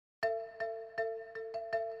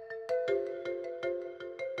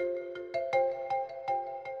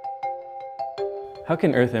How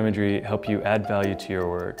can Earth imagery help you add value to your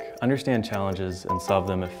work, understand challenges, and solve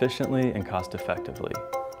them efficiently and cost-effectively?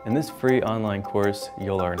 In this free online course,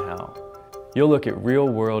 you'll learn how. You'll look at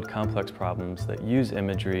real-world complex problems that use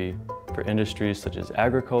imagery for industries such as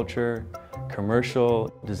agriculture, commercial,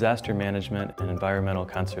 disaster management, and environmental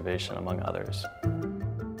conservation, among others.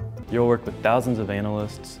 You'll work with thousands of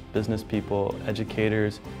analysts, business people,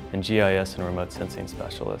 educators, and GIS and remote sensing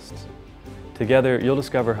specialists. Together, you'll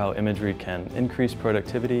discover how imagery can increase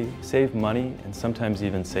productivity, save money, and sometimes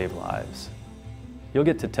even save lives. You'll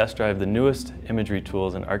get to test drive the newest imagery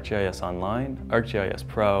tools in ArcGIS Online, ArcGIS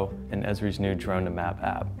Pro, and Esri's new Drone to Map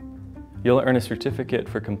app. You'll earn a certificate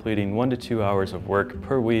for completing 1 to 2 hours of work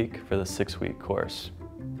per week for the 6-week course.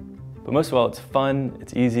 But most of all, it's fun,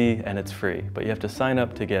 it's easy, and it's free, but you have to sign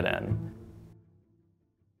up to get in.